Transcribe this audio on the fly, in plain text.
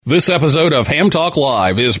This episode of Ham Talk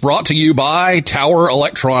Live is brought to you by Tower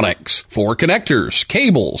Electronics. For connectors,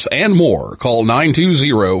 cables, and more, call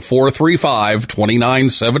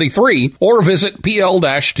 920-435-2973 or visit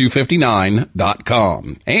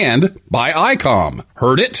pl-259.com. And by ICOM.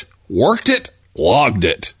 Heard it, worked it, logged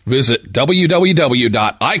it. Visit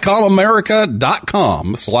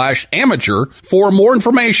www.icomamerica.com/amateur for more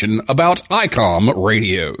information about ICOM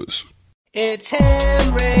radios. It's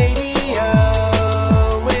Ham Radio.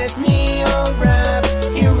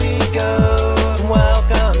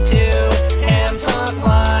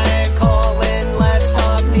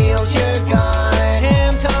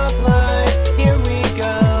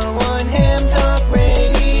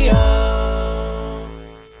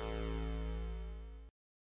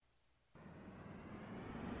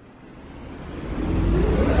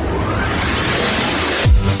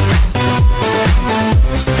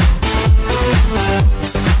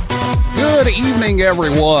 Good evening,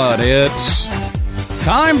 everyone. It's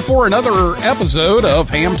time for another episode of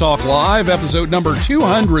Ham Talk Live, episode number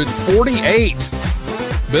 248.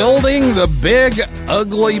 Building the Big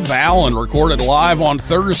Ugly Ballon, recorded live on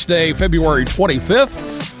Thursday, February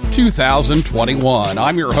 25th, 2021.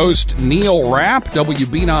 I'm your host, Neil Rapp,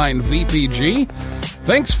 WB9VPG.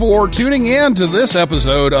 Thanks for tuning in to this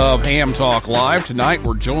episode of Ham Talk Live. Tonight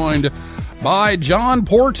we're joined by John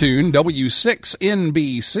Portune,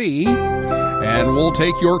 W6NBC, and we'll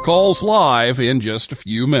take your calls live in just a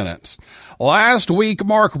few minutes. Last week,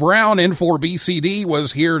 Mark Brown, N4BCD,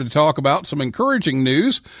 was here to talk about some encouraging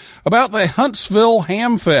news about the Huntsville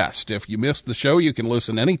Ham Fest. If you missed the show, you can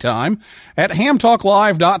listen anytime at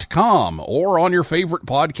hamtalklive.com or on your favorite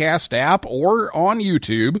podcast app or on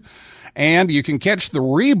YouTube. And you can catch the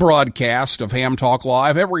rebroadcast of Ham Talk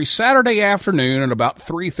Live every Saturday afternoon at about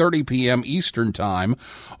 3:30 p.m. Eastern Time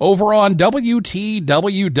over on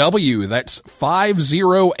WTWW. That's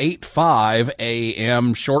 5085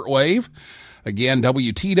 AM shortwave. Again,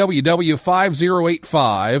 WTWW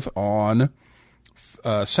 5085 on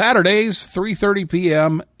Saturdays, 3:30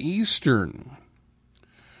 p.m. Eastern.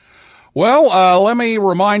 Well, let me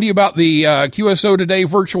remind you about the QSO Today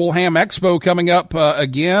Virtual Ham Expo coming up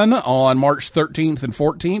again on March 13th and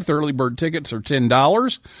 14th. Early bird tickets are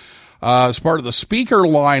 $10. As part of the speaker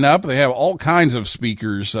lineup, they have all kinds of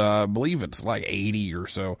speakers. I believe it's like 80 or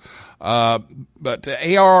so. But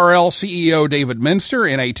ARRL CEO David Minster,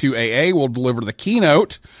 NA2AA, will deliver the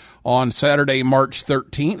keynote on Saturday, March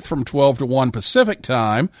 13th from 12 to 1 Pacific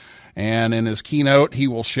time. And in his keynote, he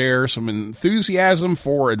will share some enthusiasm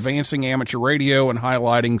for advancing amateur radio and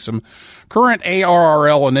highlighting some current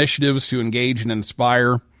ARRL initiatives to engage and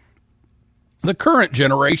inspire the current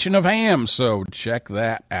generation of hams. So check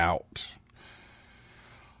that out.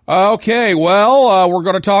 Okay, well, we're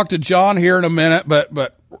going to talk to John here in a minute,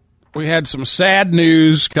 but we had some sad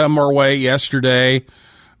news come our way yesterday.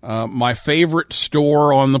 My favorite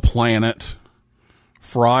store on the planet,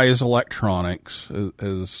 Fry's Electronics,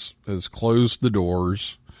 has closed the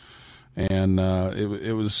doors, and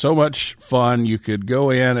it was so much fun. You could go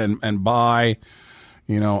in and buy,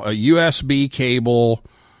 a USB cable,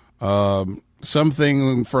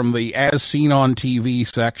 something from the As Seen on TV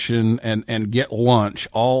section, and get lunch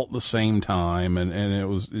all at the same time, and it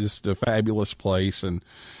was just a fabulous place.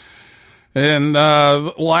 And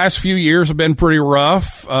the last few years have been pretty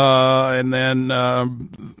rough, and then,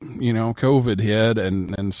 COVID hit,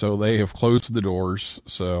 and so they have closed the doors.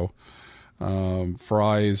 So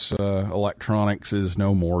Fry's Electronics is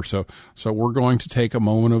no more. So we're going to take a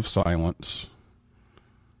moment of silence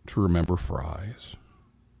to remember Fry's.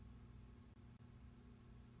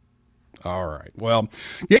 All right. Well,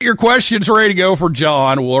 get your questions ready to go for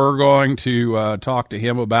John. We're going to talk to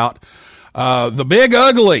him about the Big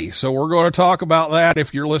Ugly. So we're going to talk about that.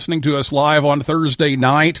 If you're listening to us live on Thursday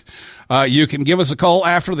night, you can give us a call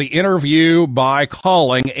after the interview by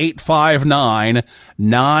calling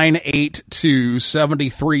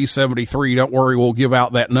 859-982-7373. Don't worry, we'll give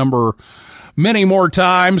out that number many more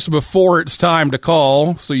times before it's time to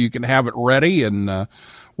call, so you can have it ready, and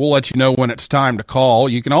we'll let you know when it's time to call.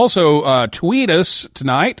 You can also tweet us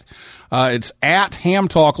tonight. It's at Ham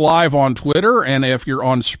Talk Live on Twitter, and if you're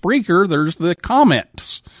on Spreaker, there's the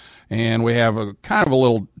comments. And we have a kind of a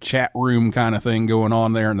little chat room kind of thing going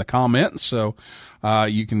on there in the comments, so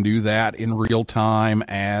you can do that in real time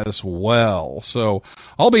as well. So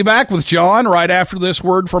I'll be back with John right after this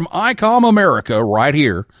word from ICOM America right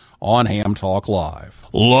here on Ham Talk Live.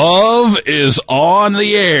 Love is on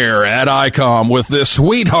the air at ICOM with this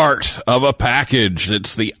sweetheart of a package.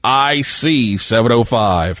 It's the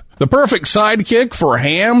IC705. The perfect sidekick for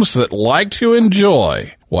hams that like to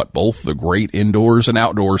enjoy what both the great indoors and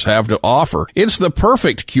outdoors have to offer. It's the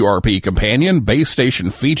perfect QRP companion, base station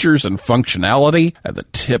features and functionality at the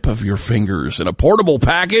tip of your fingers in a portable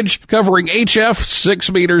package covering HF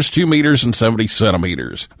 6 meters, 2 meters, and 70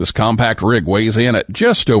 centimeters. This compact rig weighs in at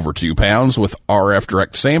just over 2 pounds with RF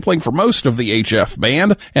direct sampling for most of the HF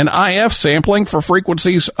band and IF sampling for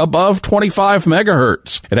frequencies above 25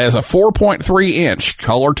 megahertz. It has a 4.3-inch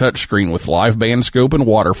color touchscreen with live band scope and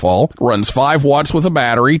waterfall, runs 5 watts with a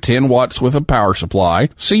battery, 10 watts with a power supply,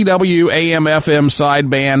 CW, AM, FM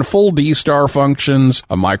sideband, full D-Star functions,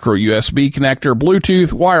 a micro USB connector,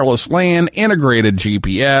 Bluetooth, wireless LAN, integrated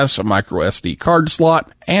GPS, a micro SD card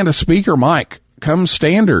slot, and a speaker mic. Comes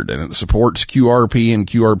standard, and it supports QRP and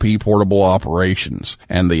QRP portable operations.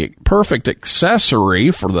 And the perfect accessory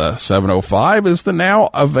for the 705 is the now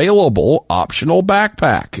available optional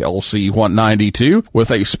backpack, LC192, with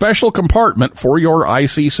a special compartment for your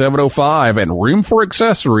IC705 and room for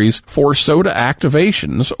accessories for SOTA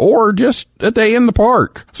activations or just a day in the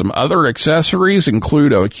park. Some other accessories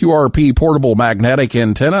include a QRP portable magnetic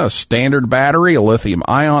antenna, a standard battery, a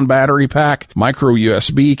lithium-ion battery pack, micro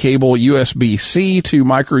USB cable, USB-C to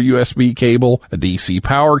micro USB cable, a DC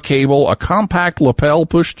power cable, a compact lapel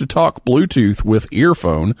push-to-talk Bluetooth with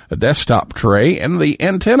earphone, a desktop tray, and the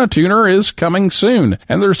antenna tuner is coming soon.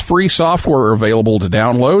 And there's free software available to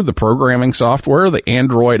download, the programming software, the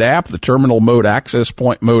Android app, the terminal mode access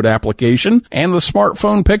point mode application, and the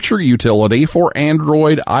smartphone picture utility for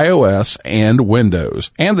Android, iOS, and Windows.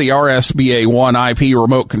 And the RSBA1 IP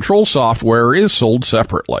remote control software is sold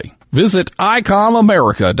separately. Visit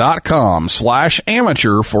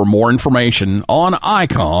ICOMAmerica.com/amateur for more information on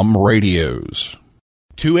ICOM radios.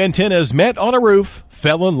 2 antennas met on a roof,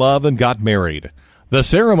 fell in love, and got married. The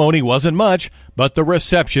ceremony wasn't much, but the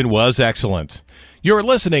reception was excellent. You're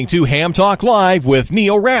listening to Ham Talk Live with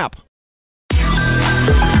Neil Rapp.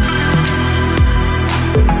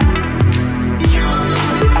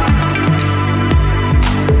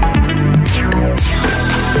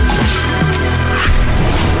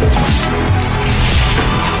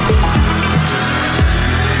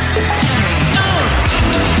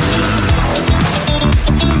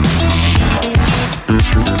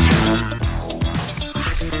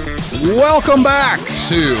 Welcome back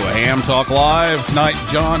to Ham Talk Live. Tonight,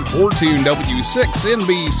 John Fortune,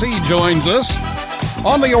 W6NBC, joins us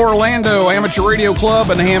on the Orlando Amateur Radio Club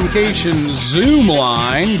and Hamcation Zoom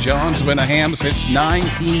line. John's been a ham since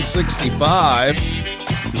 1965.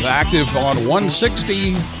 He's active on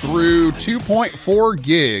 160 through 2.4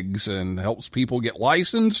 gigs and helps people get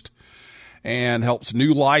licensed and helps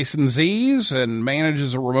new licensees and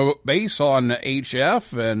manages a remote base on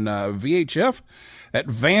HF and VHF at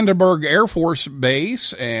Vandenberg Air Force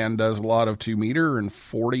Base and does a lot of 2-meter and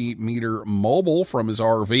 40-meter mobile from his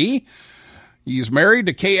RV. He's married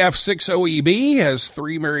to KF60EB, has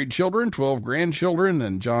 3 married children, 12 grandchildren,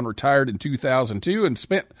 and John retired in 2002 and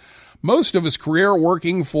spent most of his career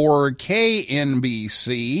working for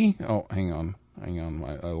KNBC. Oh, hang on. I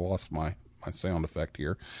lost my sound effect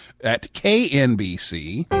here. At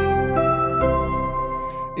KNBC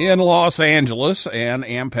in Los Angeles and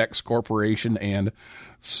Ampex Corporation and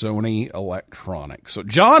Sony Electronics. So,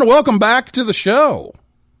 John, welcome back to the show.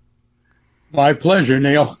 My pleasure,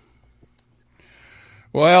 Neil.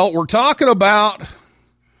 Well, we're talking about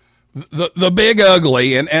the big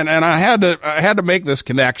ugly, and I had to make this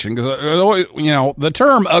connection because the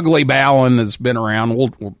term ugly Ballon has been around.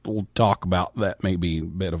 We'll talk about that, maybe a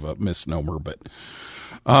bit of a misnomer, but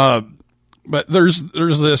there's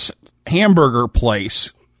this hamburger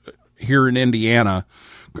place here in Indiana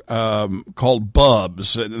called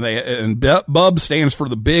Bub's, and Bub's stands for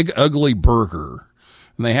the Big Ugly Burger,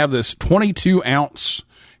 and they have this 22-ounce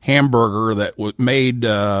hamburger that was made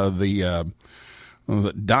Dine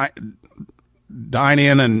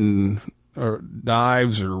In and or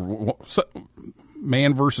Dives or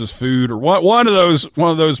Man versus Food or one of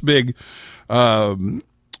those big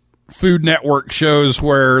Food Network shows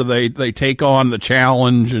where they take on the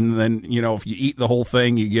challenge, and then if you eat the whole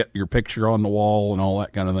thing you get your picture on the wall and all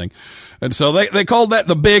that kind of thing. And so they called that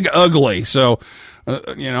the Big Ugly. So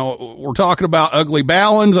we're talking about ugly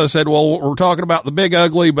Ballons. I said, well, we're talking about the Big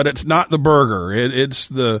Ugly, but it's not the burger. It's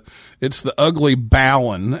the ugly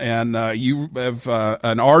Ballon. And you have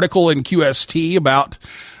an article in QST about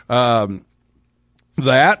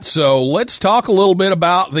that. So let's talk a little bit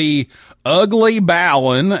about the ugly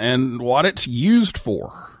Ballon and what it's used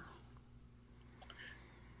for.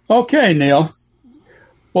 Okay, Neil.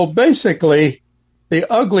 Well, basically, the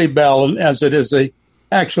ugly Ballon, as it is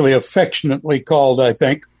actually affectionately called, I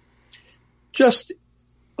think, just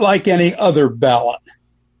like any other balun.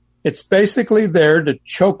 It's basically there to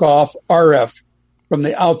choke off RF from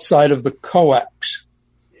the outside of the coax.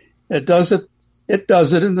 It does it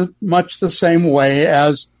in much the same way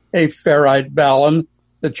as a ferrite balun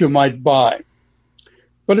that you might buy.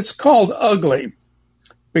 But it's called ugly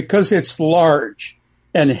because it's large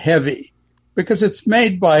and heavy, because it's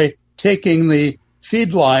made by taking the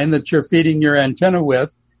feed line that you're feeding your antenna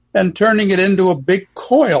with and turning it into a big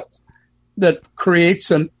coil that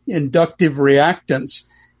creates an inductive reactance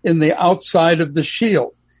in the outside of the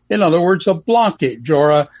shield. In other words, a blockage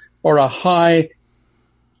or a high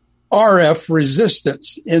RF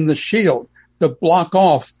resistance in the shield to block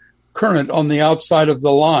off current on the outside of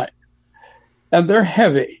the line. And they're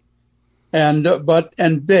heavy and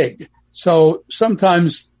big. So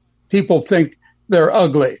sometimes people think they're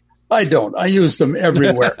ugly. I don't. I use them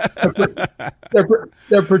everywhere.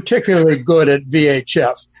 They're particularly good at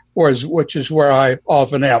VHF, which is where I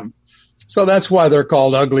often am. So that's why they're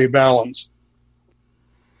called ugly baluns.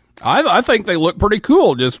 I think they look pretty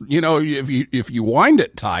cool. Just, if you wind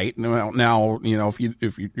it tight. Now,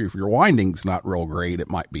 if your winding's not real great, it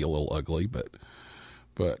might be a little ugly.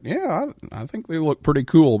 But yeah, I think they look pretty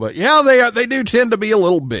cool. But yeah, they do tend to be a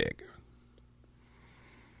little big.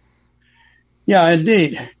 Yeah,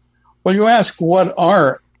 indeed. Well, you ask what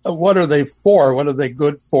are they for? What are they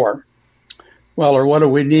good for? Well, or what do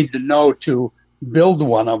we need to know to build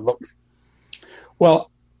one of them? Well,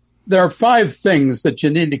 there are 5 things that you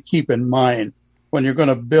need to keep in mind when you're going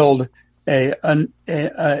to build a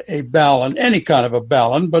balun, any kind of a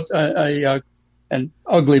balun, but an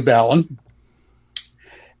ugly balun.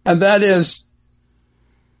 And that is,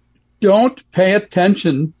 don't pay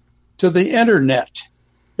attention to the internet.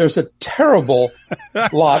 There's a terrible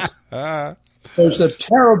lot. There's a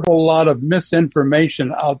terrible lot of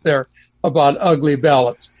misinformation out there about ugly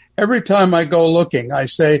baluns. Every time I go looking, I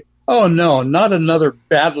say, oh, no, not another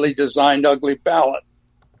badly designed ugly balun.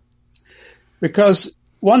 Because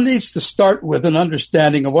one needs to start with an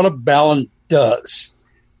understanding of what a balun does.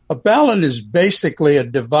 A balun is basically a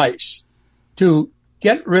device to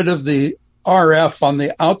get rid of the RF on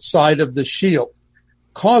the outside of the shield,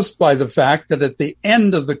 caused by the fact that at the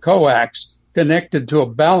end of the coax connected to a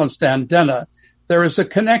balanced antenna, there is a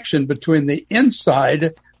connection between the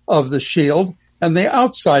inside of the shield and the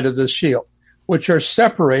outside of the shield, which are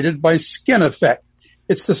separated by skin effect.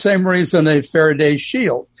 It's the same reason a Faraday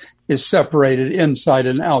shield is separated inside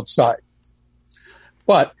and outside.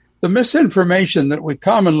 But the misinformation that we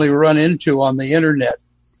commonly run into on the internet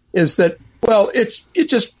is that, well, you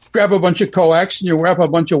just grab a bunch of coax and you wrap a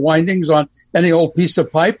bunch of windings on any old piece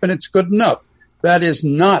of pipe and it's good enough. That is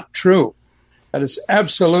not true. That is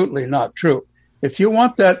absolutely not true. If you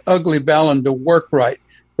want that ugly balun to work right,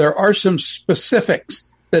 there are some specifics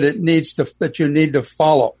that you need to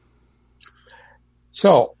follow.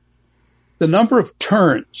 So, the number of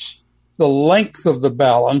turns, the length of the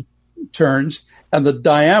balun turns, and the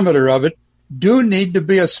diameter of it do need to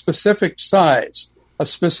be a specific size, a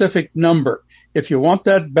specific number, if you want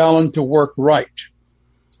that balun to work right.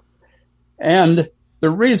 And the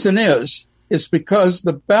reason is because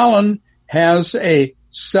the balun has a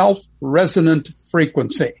self-resonant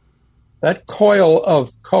frequency. That coil of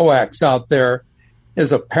coax out there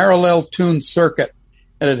is a parallel tuned circuit,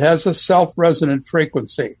 and it has a self-resonant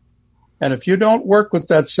frequency. And if you don't work with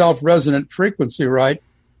that self-resonant frequency right,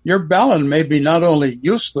 your balun may be not only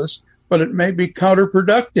useless, but it may be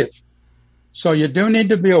counterproductive. So you do need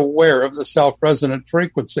to be aware of the self-resonant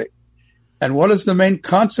frequency. And what is the main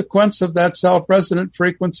consequence of that self-resonant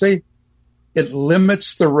frequency? It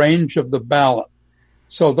limits the range of the balun.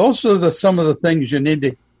 So those are some of the things you need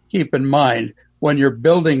to keep in mind when you're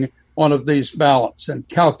building one of these baluns and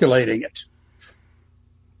calculating it.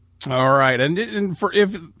 All right. And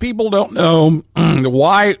if people don't know,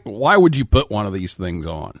 why would you put one of these things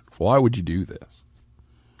on? Why would you do this?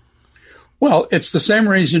 Well, it's the same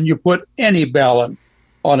reason you put any balun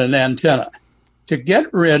on an antenna, to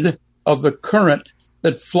get rid of the current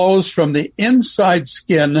that flows from the inside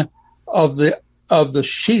skin of the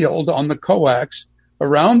shield on the coax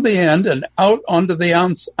around the end and out onto the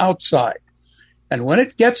outside. And when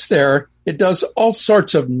it gets there, it does all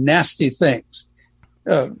sorts of nasty things.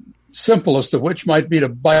 Simplest of which might be to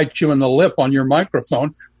bite you in the lip on your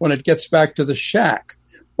microphone when it gets back to the shack.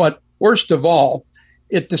 But worst of all,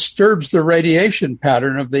 it disturbs the radiation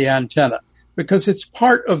pattern of the antenna because it's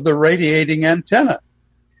part of the radiating antenna.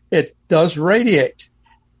 It does radiate.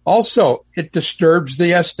 Also, it disturbs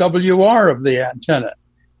the SWR of the antenna,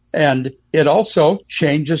 and it also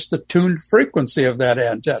changes the tuned frequency of that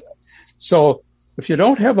antenna. So if you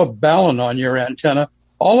don't have a balun on your antenna,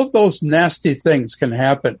 All of those nasty things can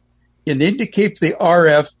happen. You need to keep the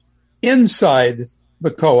RF inside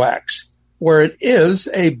the coax, where it is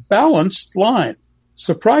a balanced line.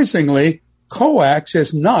 Surprisingly, coax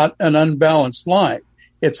is not an unbalanced line.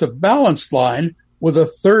 It's a balanced line with a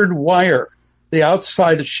third wire, the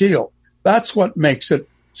outside shield. That's what makes it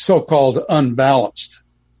so-called unbalanced.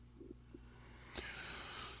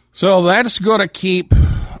 So that's going to keep,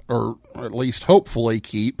 or at least hopefully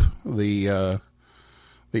keep, the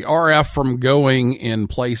RF from going in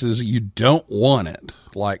places you don't want it,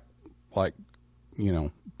 like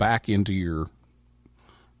back into your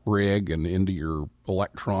rig and into your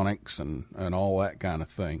electronics and all that kind of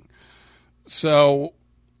thing. So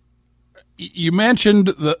you mentioned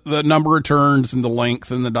the number of turns and the length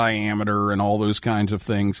and the diameter and all those kinds of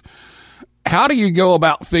things. How do you go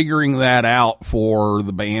about figuring that out for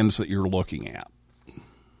the bands that you're looking at?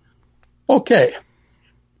 Okay.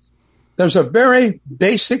 There's a very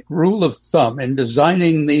basic rule of thumb in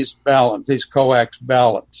designing these coax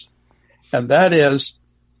ballads, and that is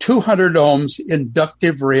 200 ohms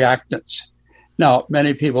inductive reactance. Now,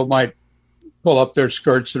 many people might pull up their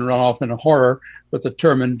skirts and run off in horror with the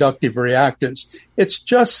term inductive reactance. It's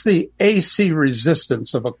just the AC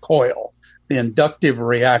resistance of a coil, the inductive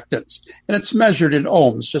reactance, and it's measured in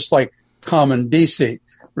ohms, just like common DC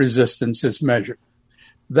resistance is measured.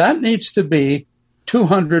 That needs to be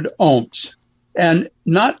 200 ohms and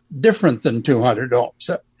not different than 200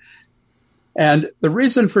 ohms. And the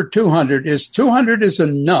reason for 200 is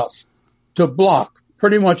enough to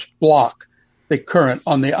pretty much block the current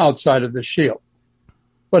on the outside of the shield.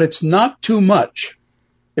 But it's not too much.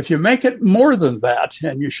 If you make it more than that,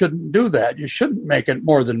 and you shouldn't do that, you shouldn't make it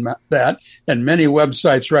more than that, and many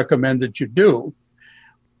websites recommend that you do,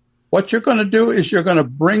 what you're going to do is you're going to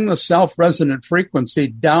bring the self-resonant frequency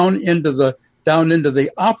down into the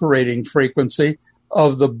operating frequency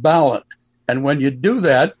of the ballon. And when you do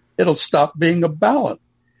that, it'll stop being a ballon.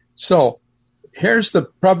 So here's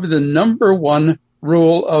probably the number one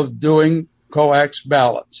rule of doing coax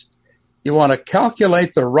ballads. You want to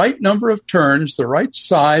calculate the right number of turns, the right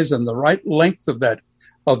size, and the right length of that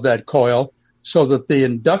coil, so that the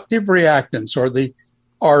inductive reactance or the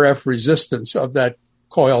RF resistance of that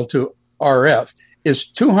coil to RF is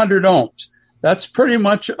 200 ohms. That's pretty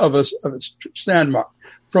much of a stand mark.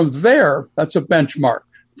 From there, that's a benchmark.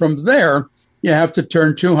 From there, you have to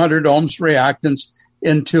turn 200 ohms reactance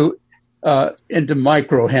into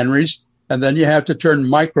microhenries, and then you have to turn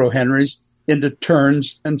microhenries into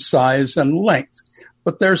turns and size and length.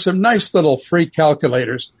 But there's some nice little free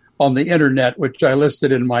calculators on the internet, which I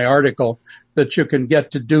listed in my article, that you can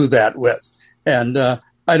get to do that with. And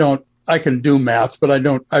I can do math, but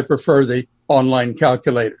I prefer the online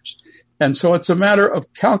calculators. And so it's a matter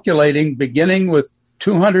of calculating, beginning with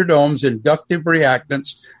 200 ohms inductive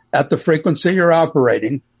reactance at the frequency you're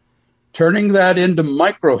operating, turning that into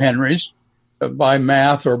microhenries by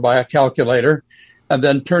math or by a calculator, and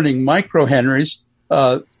then turning microhenries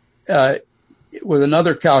with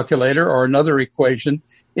another calculator or another equation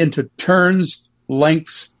into turns,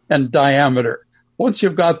 lengths, and diameter. Once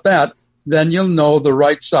you've got that, then you'll know the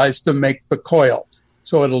right size to make the coil.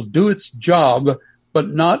 So it'll do its job,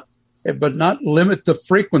 but not limit the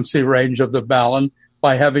frequency range of the ballon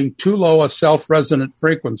by having too low a self-resonant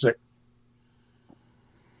frequency.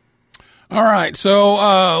 All right. So,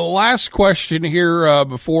 last question here,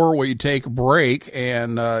 before we take a break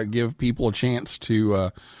and, give people a chance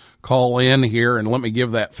to, call in here, and let me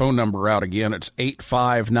give that phone number out again. It's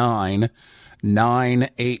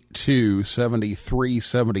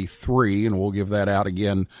 859-982-7373, and we'll give that out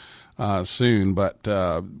again, soon, but,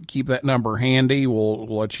 keep that number handy. We'll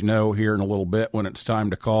let you know here in a little bit when it's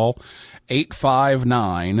time to call.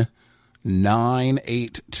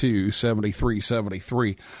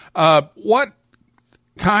 859-982-7373. What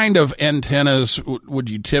kind of antennas would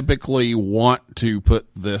you typically want to put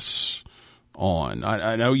this on?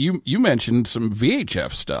 I know you mentioned some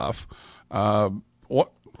VHF stuff.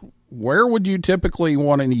 Where would you typically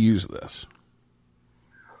want to use this?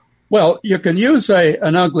 Well, you can use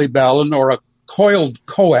an ugly ballon or a coiled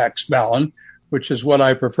coax ballon, which is what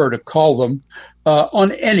I prefer to call them,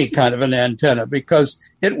 on any kind of an antenna, because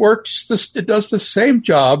it does the same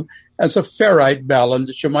job as a ferrite ballon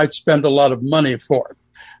that you might spend a lot of money for.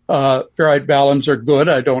 Ferrite ballons are good.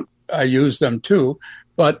 I use them too,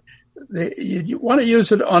 but you want to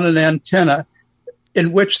use it on an antenna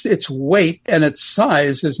in which its weight and its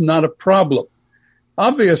size is not a problem.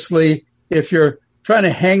 Obviously, if you're trying to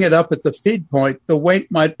hang it up at the feed point, the weight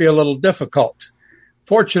might be a little difficult.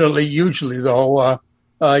 Fortunately, usually though,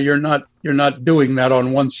 you're not doing that on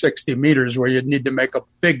 160 meters where you'd need to make a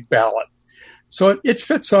big ballon. So it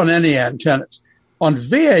fits on any antennas. On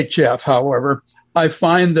VHF, however, I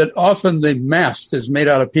find that often the mast is made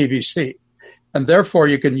out of PVC, and therefore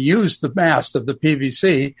you can use the mast of the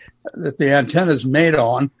PVC that the antenna is made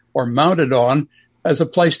on or mounted on as a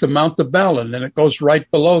place to mount the balun, and it goes right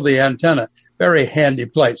below the antenna. Very handy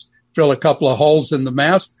place. Drill a couple of holes in the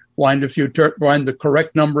mast, wind the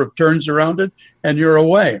correct number of turns around it, and you're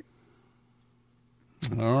away.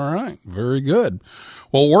 All right. Very good.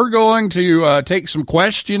 Well, we're going to take some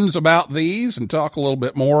questions about these and talk a little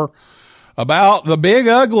bit more about the Big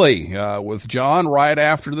Ugly with John right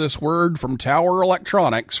after this word from Tower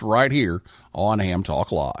Electronics right here on Ham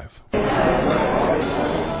Talk Live.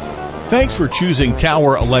 Thanks for choosing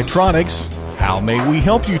Tower Electronics. How may we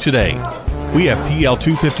help you today? We have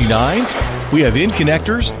PL259s, we have in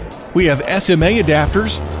connectors, we have SMA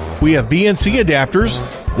adapters, we have BNC adapters.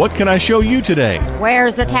 What can I show you today?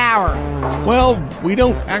 Where's the tower? Well, we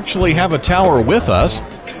don't actually have a tower with us,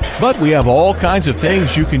 but we have all kinds of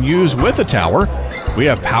things you can use with a tower. We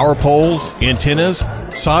have power poles, antennas,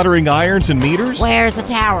 soldering irons, and meters. Where's the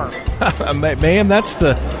tower? Ma'am, that's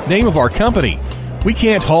the name of our company. We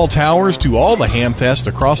can't haul towers to all the Hamfests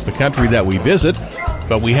across the country that we visit,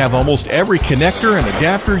 but we have almost every connector and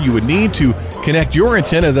adapter you would need to connect your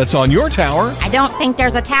antenna that's on your tower. I don't think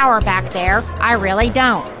there's a tower back there. I really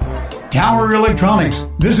don't. Tower Electronics.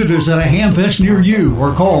 Visit us at a Hamfest near you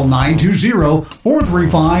or call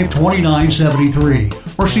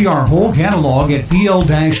 920-435-2973 or see our whole catalog at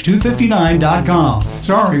pl-259.com.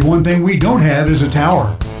 Sorry, one thing we don't have is a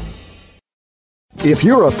tower. If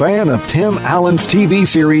you're a fan of Tim Allen's TV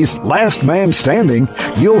series Last Man Standing,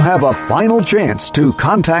 you'll have a final chance to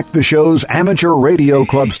contact the show's amateur radio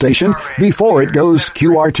club station before it goes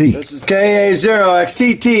QRT. This is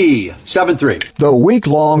KA0XTT73. The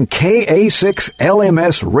week-long KA6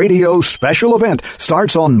 LMS radio special event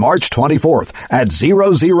starts on March 24th at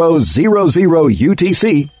 0000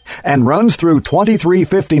 UTC and runs through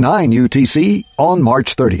 2359 UTC on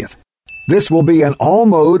March 30th. This will be an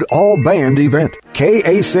all-mode, all-band event.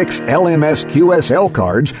 KA6 LMS QSL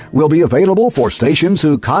cards will be available for stations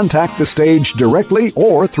who contact the stage directly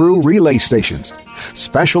or through relay stations.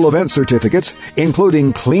 Special event certificates,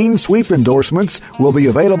 including clean sweep endorsements, will be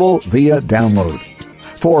available via download.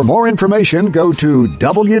 For more information, go to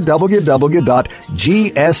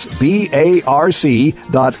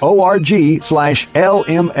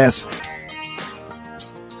www.gsbarc.org/LMS.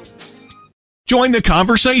 Join the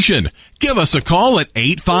conversation. Give us a call at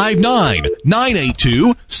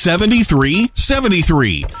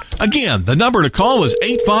 859-982-7373. Again, the number to call is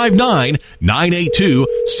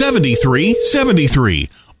 859-982-7373.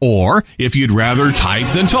 Or, if you'd rather type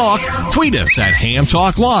than talk, tweet us at Ham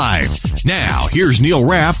Talk Live. Now, here's Neil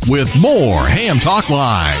Rapp with more Ham Talk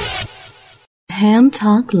Live. Ham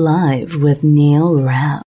Talk Live with Neil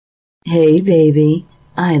Rapp. Hey, baby,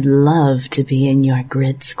 I'd love to be in your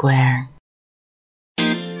grid square.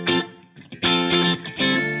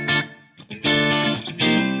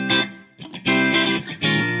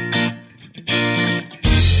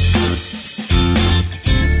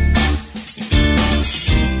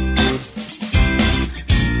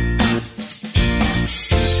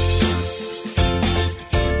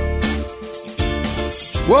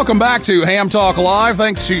 Welcome back to Ham Talk Live.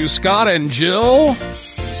 Thanks to Scott and Jill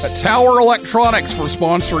at Tower Electronics for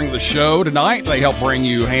sponsoring the show tonight. They help bring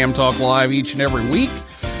you Ham Talk Live each and every week.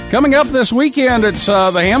 Coming up this weekend, it's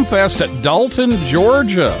the Hamfest at Dalton,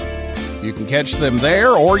 Georgia. You can catch them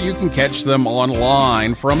there, or you can catch them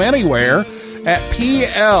online from anywhere at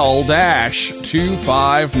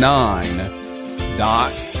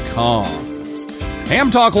pl-259.com. Ham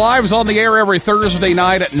Talk Live is on the air every Thursday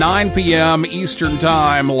night at 9 p.m. Eastern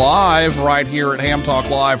Time, live right here at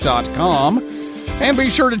hamtalklive.com. And be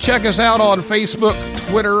sure to check us out on Facebook,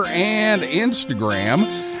 Twitter, and Instagram.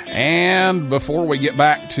 And before we get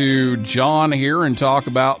back to John here and talk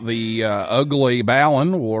about the ugly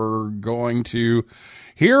balun, we're going to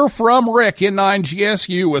hear from Rick in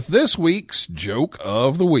 9GSU with this week's Joke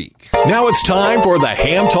of the Week. Now it's time for the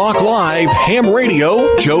Ham Talk Live Ham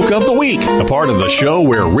Radio Joke of the Week, the part of the show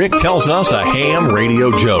where Rick tells us a ham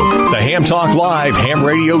radio joke. The Ham Talk Live Ham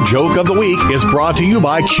Radio Joke of the Week is brought to you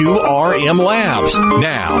by QRM Labs.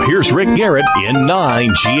 Now, here's Rick Garrett in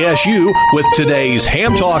 9GSU with today's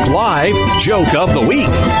Ham Talk Live Joke of the Week.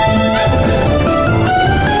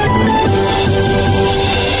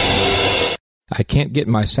 I can't get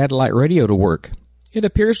my satellite radio to work. It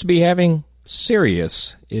appears to be having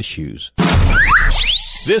serious issues.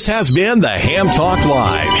 This has been the Ham Talk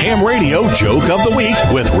Live Ham Radio Joke of the Week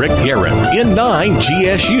with Rick Garrett in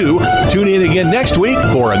 9GSU. Tune in again next week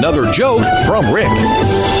for another joke from Rick.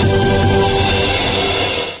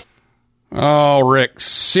 Oh, Rick,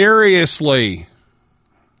 seriously.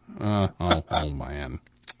 Oh, man.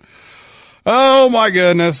 Oh, my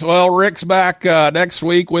goodness. Well, Rick's back next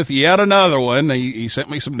week with yet another one. He sent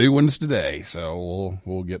me some new ones today, so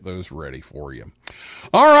we'll get those ready for you.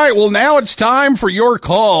 All right, well, now it's time for your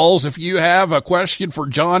calls. If you have a question for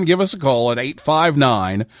John, give us a call at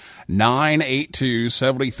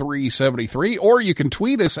 859-982-7373, or you can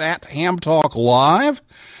tweet us at Ham Talk Live.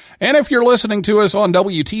 And if you're listening to us on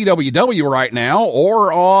WTWW right now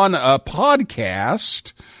or on a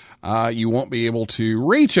podcast, you won't be able to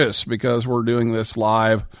reach us because we're doing this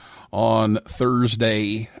live on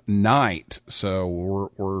Thursday night. So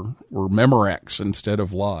we're Memorex instead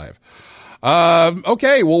of live.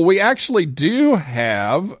 Okay. Well, we actually do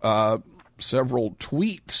have, several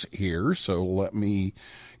tweets here. So let me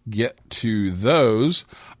get to those.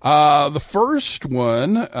 The first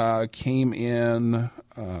one, came in,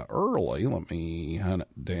 early. Let me hunt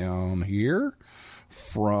it down here.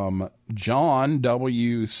 From John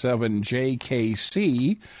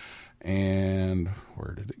W7JKC, and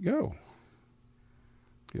where did it go?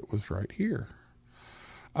 It was right here.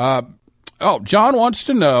 John wants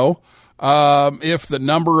to know if the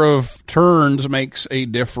number of turns makes a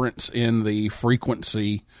difference in the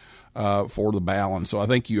frequency for the balun. So I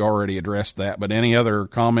think you already addressed that, but any other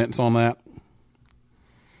comments on that?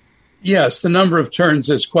 Yes, the number of turns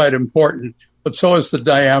is quite important, but so is the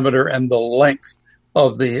diameter and the length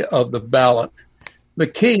of the balun. The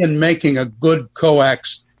key in making a good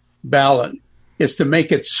coax balun is to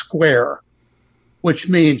make it square, which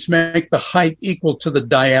means make the height equal to the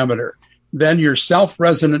diameter. Then your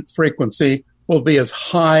self-resonant frequency will be as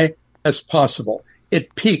high as possible.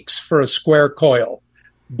 It peaks for a square coil.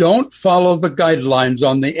 Don't follow the guidelines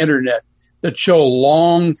on the internet that show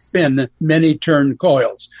long, thin, many-turn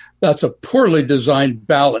coils. That's a poorly designed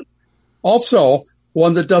balun. Also,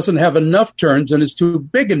 one that doesn't have enough turns and is too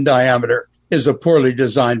big in diameter is a poorly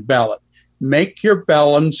designed balun. Make your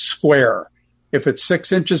balun square. If it's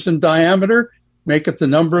 6 inches in diameter, make it the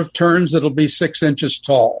number of turns that'll be 6 inches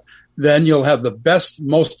tall. Then you'll have the best,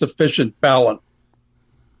 most efficient balun.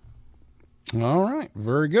 All right.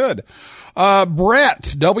 Very good.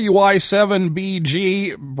 Brett,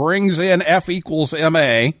 WY7BG, brings in F equals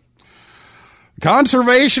MA.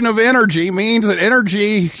 Conservation of energy means that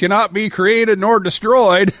energy cannot be created nor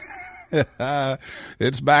destroyed.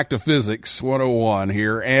 It's back to physics 101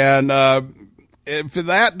 here. And if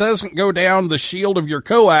that doesn't go down the shield of your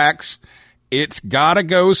coax, it's got to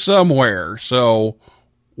go somewhere. So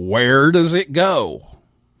where does it go?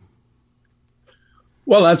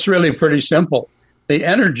 Well, that's really pretty simple. The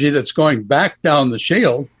energy that's going back down the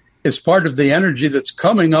shield is part of the energy that's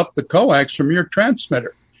coming up the coax from your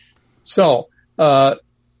transmitter. So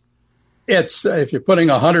it's if you're putting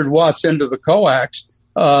 100 watts into the coax,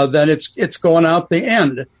 then it's going out the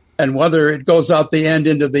end. And whether it goes out the end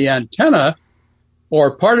into the antenna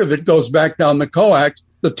or part of it goes back down the coax,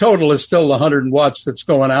 the total is still the 100 watts that's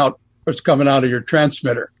going out or it's coming out of your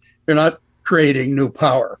transmitter. You're not creating new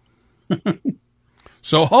power.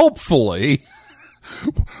 So hopefully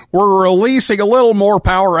we're releasing a little more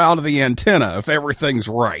power out of the antenna if everything's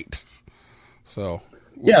right. So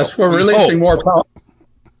yes, we're releasing more power.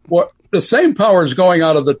 The same power is going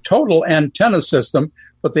out of the total antenna system,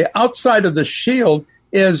 but the outside of the shield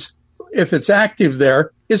is, if it's active there,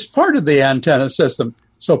 is part of the antenna system.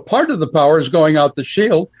 So part of the power is going out the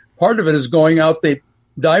shield. Part of it is going out the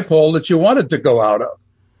dipole that you want it to go out of.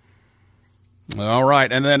 All right.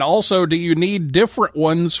 And then also, do you need different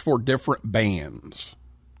ones for different bands?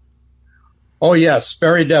 Oh, yes,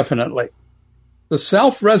 very definitely. The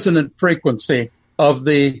self-resonant frequency of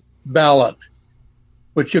the balun,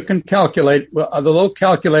 which you can calculate, the little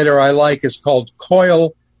calculator I like is called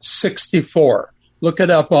Coil 64. Look it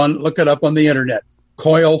up on the internet,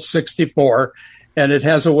 Coil 64, and it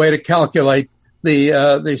has a way to calculate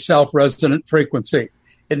the self-resonant frequency.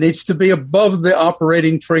 It needs to be above the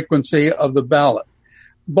operating frequency of the balun,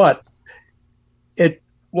 but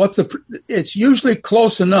it's usually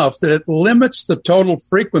close enough that it limits the total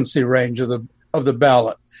frequency range of the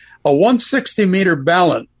balun. A 160 meter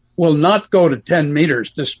balun will not go to 10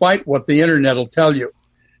 meters, despite what the internet will tell you.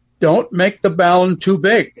 Don't make the balun too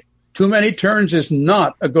big. Too many turns is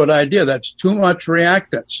not a good idea. That's too much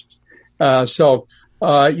reactance. So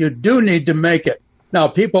you do need to make it. Now,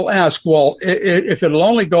 people ask, well, if a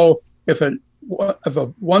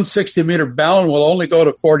 160 meter balun will only go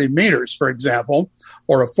to 40 meters, for example,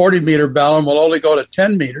 or a 40 meter balun will only go to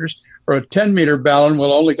 10 meters, or a 10 meter balun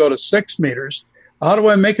will only go to 6 meters, how do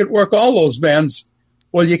I make it work all those bands?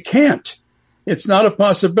 Well, you can't. It's not a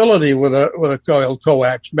possibility with a coiled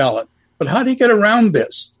coax balun. But how do you get around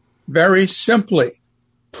this? Very simply,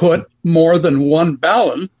 put more than one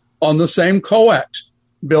balun on the same coax.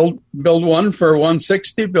 Build one for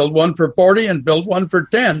 160, build one for 40, and build one for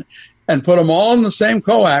 10, and put them all on the same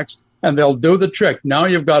coax, and they'll do the trick. Now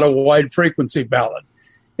you've got a wide frequency balun.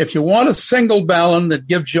 If you want a single balun that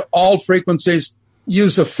gives you all frequencies,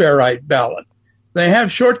 use a ferrite balun. They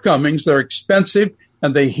have shortcomings. They're expensive,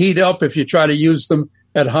 and they heat up if you try to use them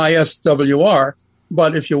at high SWR.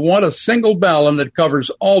 But if you want a single balun that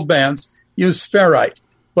covers all bands, use ferrite.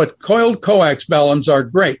 But coiled coax baluns are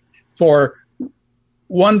great for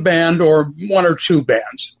one band or one or two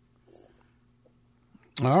bands.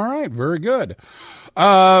 All right, very good.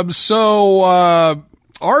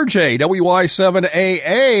 RJ,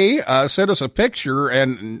 WY7AA, sent us a picture,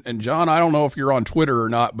 and John, I don't know if you're on Twitter or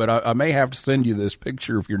not, but I may have to send you this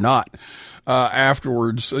picture if you're not,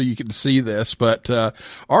 afterwards so you can see this. But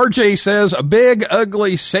RJ says, a big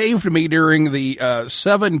ugly saved me during the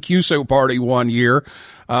 7 QSO party one year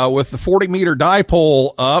with the 40-meter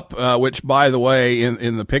dipole up, which, by the way,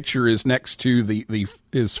 in the picture is next to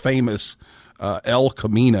his famous El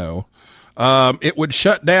Camino. It would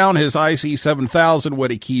shut down his IC7000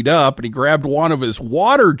 when he keyed up, and he grabbed one of his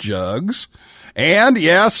water jugs and,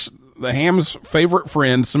 yes, the ham's favorite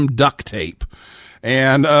friend, some duct tape.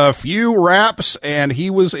 And a few wraps, and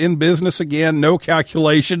he was in business again. No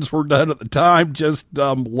calculations were done at the time, just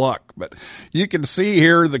dumb luck. But you can see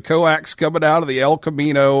here the coax coming out of the El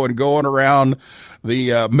Camino and going around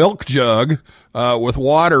the milk jug with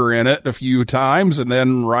water in it a few times, and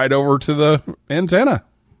then right over to the antenna.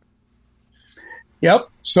 Yep,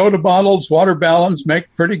 soda bottles, water baluns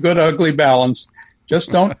make pretty good ugly baluns.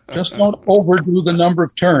 Just don't overdo the number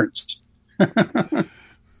of turns.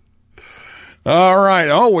 All right.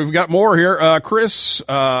 Oh, we've got more here. Chris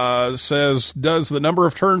says, does the number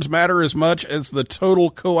of turns matter as much as the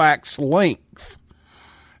total coax length?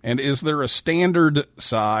 And is there a standard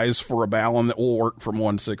size for a balun that will work from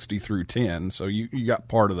 160 through 10? So you got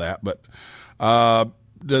part of that, but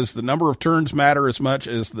does the number of turns matter as much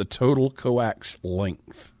as the total coax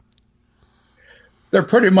length? They're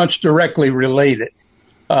pretty much directly related.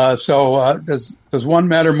 Does one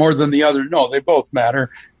matter more than the other? No, they both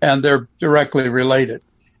matter, and they're directly related.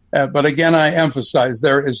 But again, I emphasize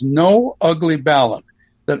there is no ugly balun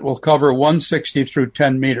that will cover 160 through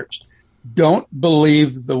 10 meters. Don't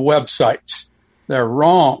believe the websites. They're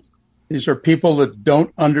wrong. These are people that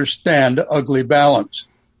don't understand ugly baluns.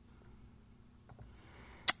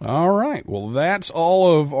 All right. Well, that's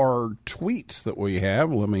all of our tweets that we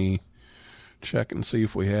have. Let me check and see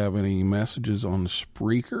if we have any messages on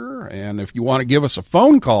Spreaker. And if you want to give us a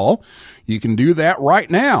phone call, you can do that right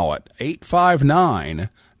now at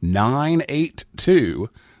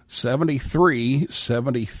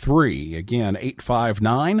 859-982-7373. Again,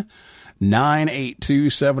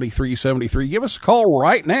 859-982-7373. Give us a call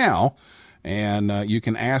right now. And you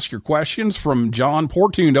can ask your questions from John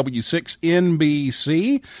Portune,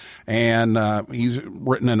 W6NBC. And he's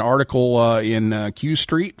written an article in Q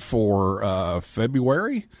Street for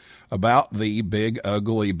February about the big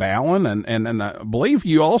ugly balun. And I believe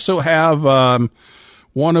you also have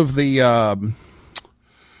one of the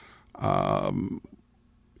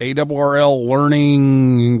ARRL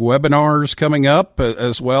learning webinars coming up,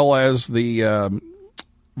 as well as the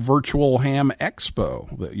Virtual Ham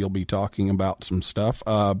Expo that you'll be talking about some stuff.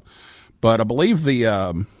 But I believe the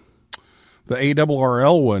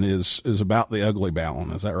ARRL one is about the ugly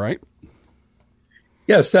balun. Is that right?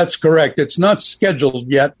 Yes, that's correct. It's not scheduled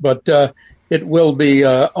yet, but it will be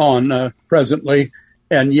on presently.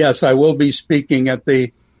 And yes, I will be speaking at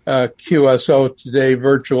the QSO Today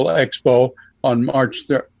Virtual Expo on March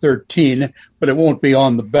 13, but it won't be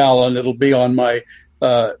on the balun. It'll be on my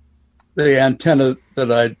the antenna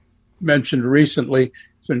that I mentioned recently.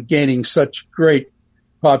 It's been gaining such great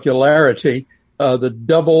popularity. The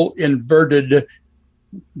double inverted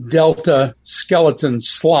delta skeleton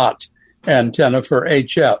slot antenna for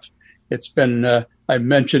HF. It's been, I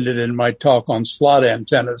mentioned it in my talk on slot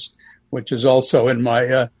antennas, which is also in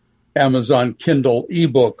my Amazon Kindle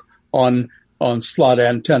ebook on slot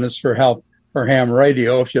antennas for ham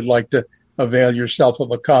radio, if you'd like to avail yourself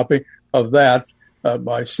of a copy of that.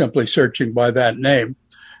 By simply searching by that name.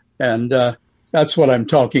 And that's what I'm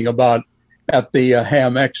talking about at the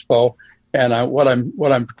Ham Expo. And what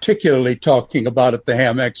I'm particularly talking about at the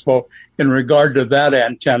Ham Expo in regard to that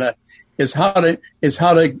antenna is how to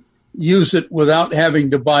use it without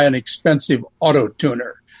having to buy an expensive auto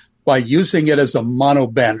tuner, by using it as a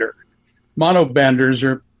monobander. Monobanders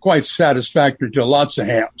are quite satisfactory to lots of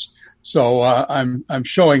hams. So I'm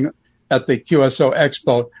showing at the QSO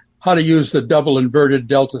Expo how to use the double inverted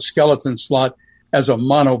delta skeleton slot as a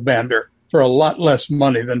monobander for a lot less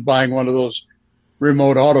money than buying one of those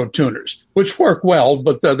remote auto tuners, which work well,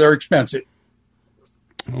 but they're expensive.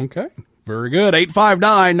 Okay, very good.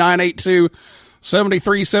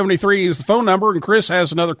 859-982-7373 is the phone number, and Chris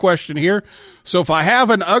has another question here. So if I have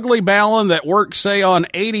an ugly balun that works, say, on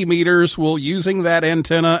 80 meters, will using that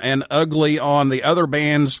antenna and ugly on the other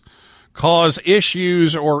bands cause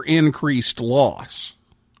issues or increased loss?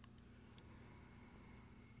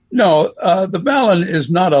 No, the balun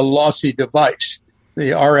is not a lossy device.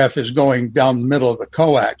 The RF is going down the middle of the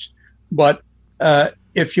coax. But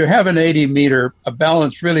if you have an 80-meter, a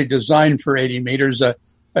balun's really designed for 80 meters, a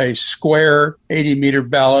square 80-meter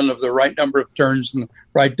balun of the right number of turns and the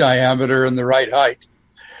right diameter and the right height.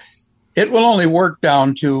 It will only work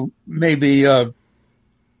down to maybe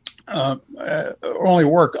only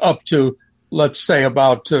work up to, let's say,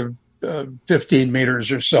 about 15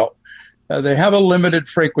 meters or so. They have a limited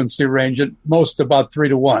frequency range, at most about 3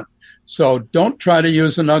 to 1. So don't try to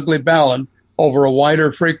use an ugly balun over a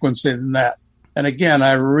wider frequency than that. And again,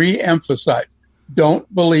 I re-emphasize,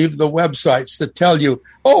 don't believe the websites that tell you,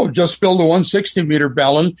 oh, just build a 160-meter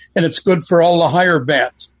balun and it's good for all the higher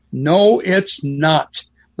bands. No, it's not.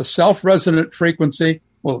 The self-resonant frequency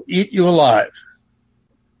will eat you alive.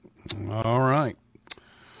 All right.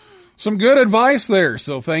 Some good advice there,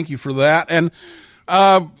 so thank you for that. And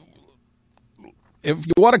if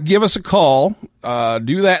you want to give us a call,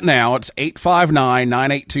 do that now. It's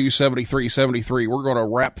 859-982-7373. We're going to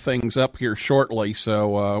wrap things up here shortly,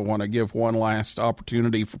 so I want to give one last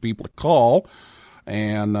opportunity for people to call,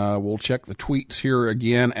 and we'll check the tweets here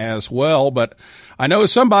again as well. But I know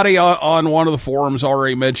somebody on one of the forums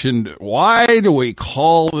already mentioned, why do we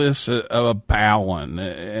call this a balun?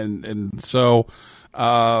 And so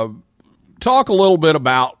talk a little bit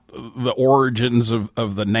about the origins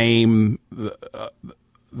of the name, the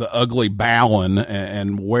ugly balun,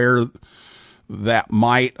 and where that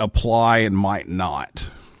might apply and might not.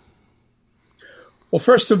 Well,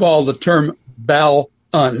 first of all, the term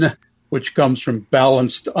balun, which comes from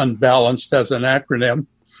balanced, unbalanced as an acronym,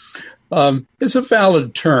 is a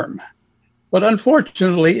valid term. But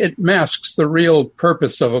unfortunately, it masks the real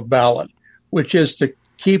purpose of a balun, which is to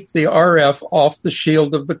keep the RF off the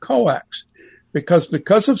shield of the coax.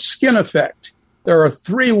 Because of skin effect, there are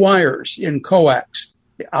 3 wires in coax: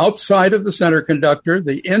 the outside of the center conductor,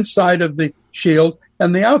 the inside of the shield,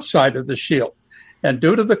 and the outside of the shield. And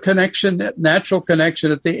due to the connection, natural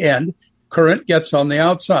connection at the end, current gets on the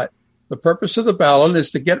outside. The purpose of the balun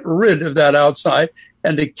is to get rid of that outside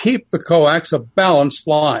and to keep the coax a balanced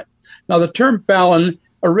line. Now, the term balun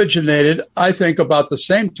originated, I think, about the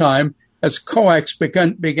same time as coax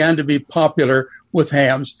began to be popular with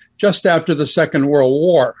hams, just after the Second World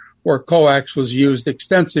War, where coax was used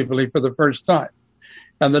extensively for the first time.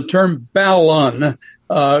 And the term balun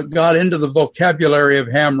got into the vocabulary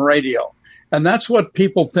of ham radio. And that's what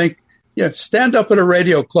people think. Stand up at a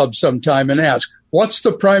radio club sometime and ask, what's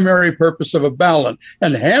the primary purpose of a balun?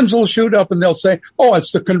 And hands will shoot up and they'll say, oh,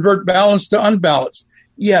 it's to convert balanced to unbalanced.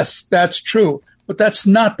 Yes, that's true, but that's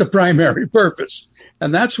not the primary purpose.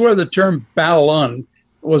 And that's where the term balun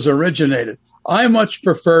was originated. I much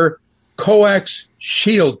prefer coax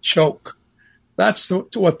shield choke. That's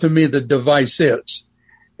what to me the device is.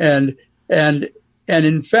 And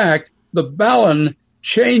in fact, the balun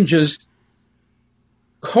changes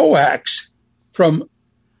coax from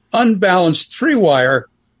unbalanced 3-wire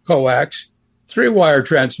coax, 3-wire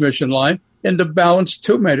transmission line, into balanced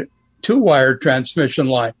 2-wire transmission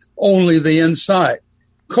line, only the inside.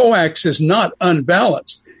 Coax is not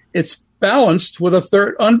unbalanced. It's unbalanced with a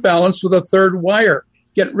third wire.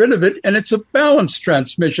 Get rid of it, and it's a balanced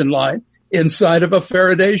transmission line inside of a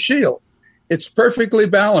Faraday shield. It's perfectly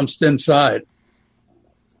balanced inside.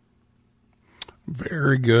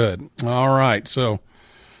 Very good. All right, so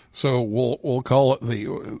we'll call it the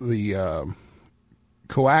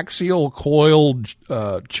coaxial coiled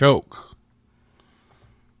choke.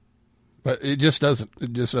 But it just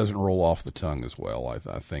doesn't roll off the tongue as well. I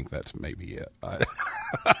think that's maybe it.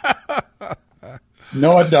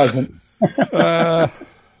 No, it doesn't.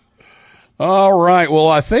 All right. Well,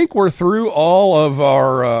 I think we're through all of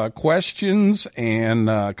our questions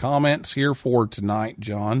and comments here for tonight,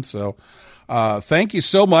 John. So thank you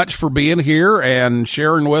so much for being here and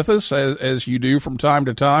sharing with us, as you do from time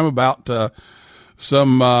to time, about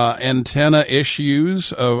some antenna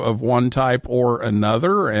issues of one type or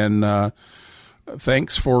another. And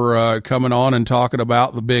thanks for coming on and talking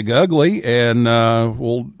about the Big Ugly. And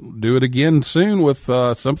we'll do it again soon with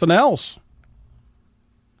something else.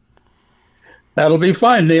 That'll be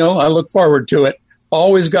fine, Neil. I look forward to it.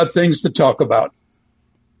 Always got things to talk about.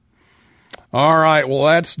 All right. Well,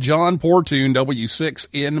 that's John Portune,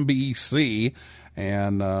 W6NBC.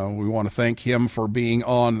 And we want to thank him for being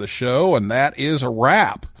on the show. And that is a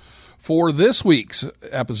wrap for this week's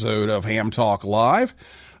episode of Ham Talk Live.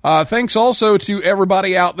 Thanks also to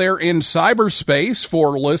everybody out there in cyberspace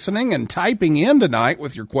for listening and typing in tonight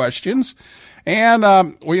with your questions.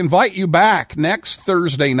 And we invite you back next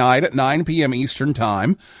Thursday night at 9 p.m. Eastern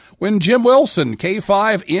Time when Jim Wilson,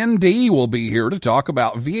 K5ND, will be here to talk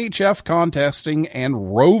about VHF contesting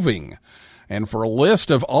and roving. And for a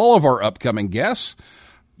list of all of our upcoming guests,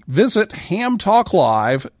 visit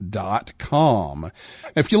hamtalklive.com.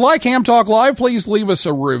 If you like Ham Talk Live, please leave us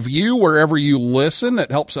a review wherever you listen.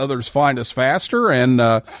 It helps others find us faster. And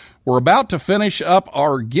we're about to finish up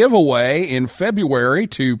our giveaway in February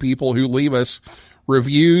to people who leave us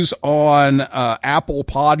reviews on Apple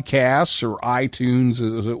Podcasts, or iTunes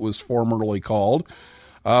as it was formerly called.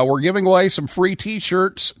 We're giving away some free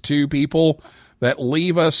T-shirts to people that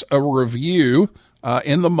leave us a review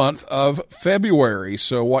in the month of February.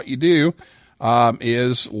 So what you do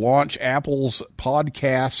is launch Apple's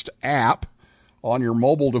podcast app on your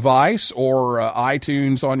mobile device or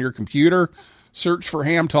iTunes on your computer. Search for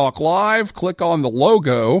Ham Talk Live, click on the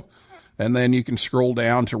logo, and then you can scroll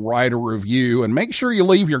down to write a review. And make sure you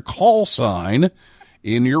leave your call sign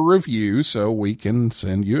in your review so we can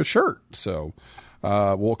send you a shirt. So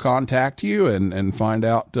we'll contact you and find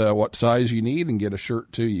out what size you need and get a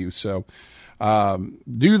shirt to you. So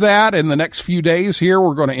do that in the next few days here.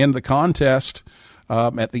 We're going to end the contest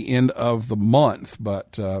at the end of the month,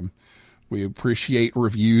 but we appreciate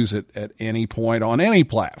reviews at any point on any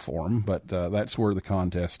platform, but that's where the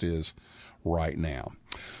contest is right now.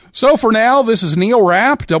 So for now, this is Neil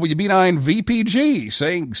Rapp, WB9VPG,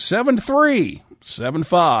 saying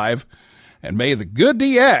 7375, and may the good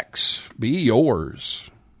DX be yours.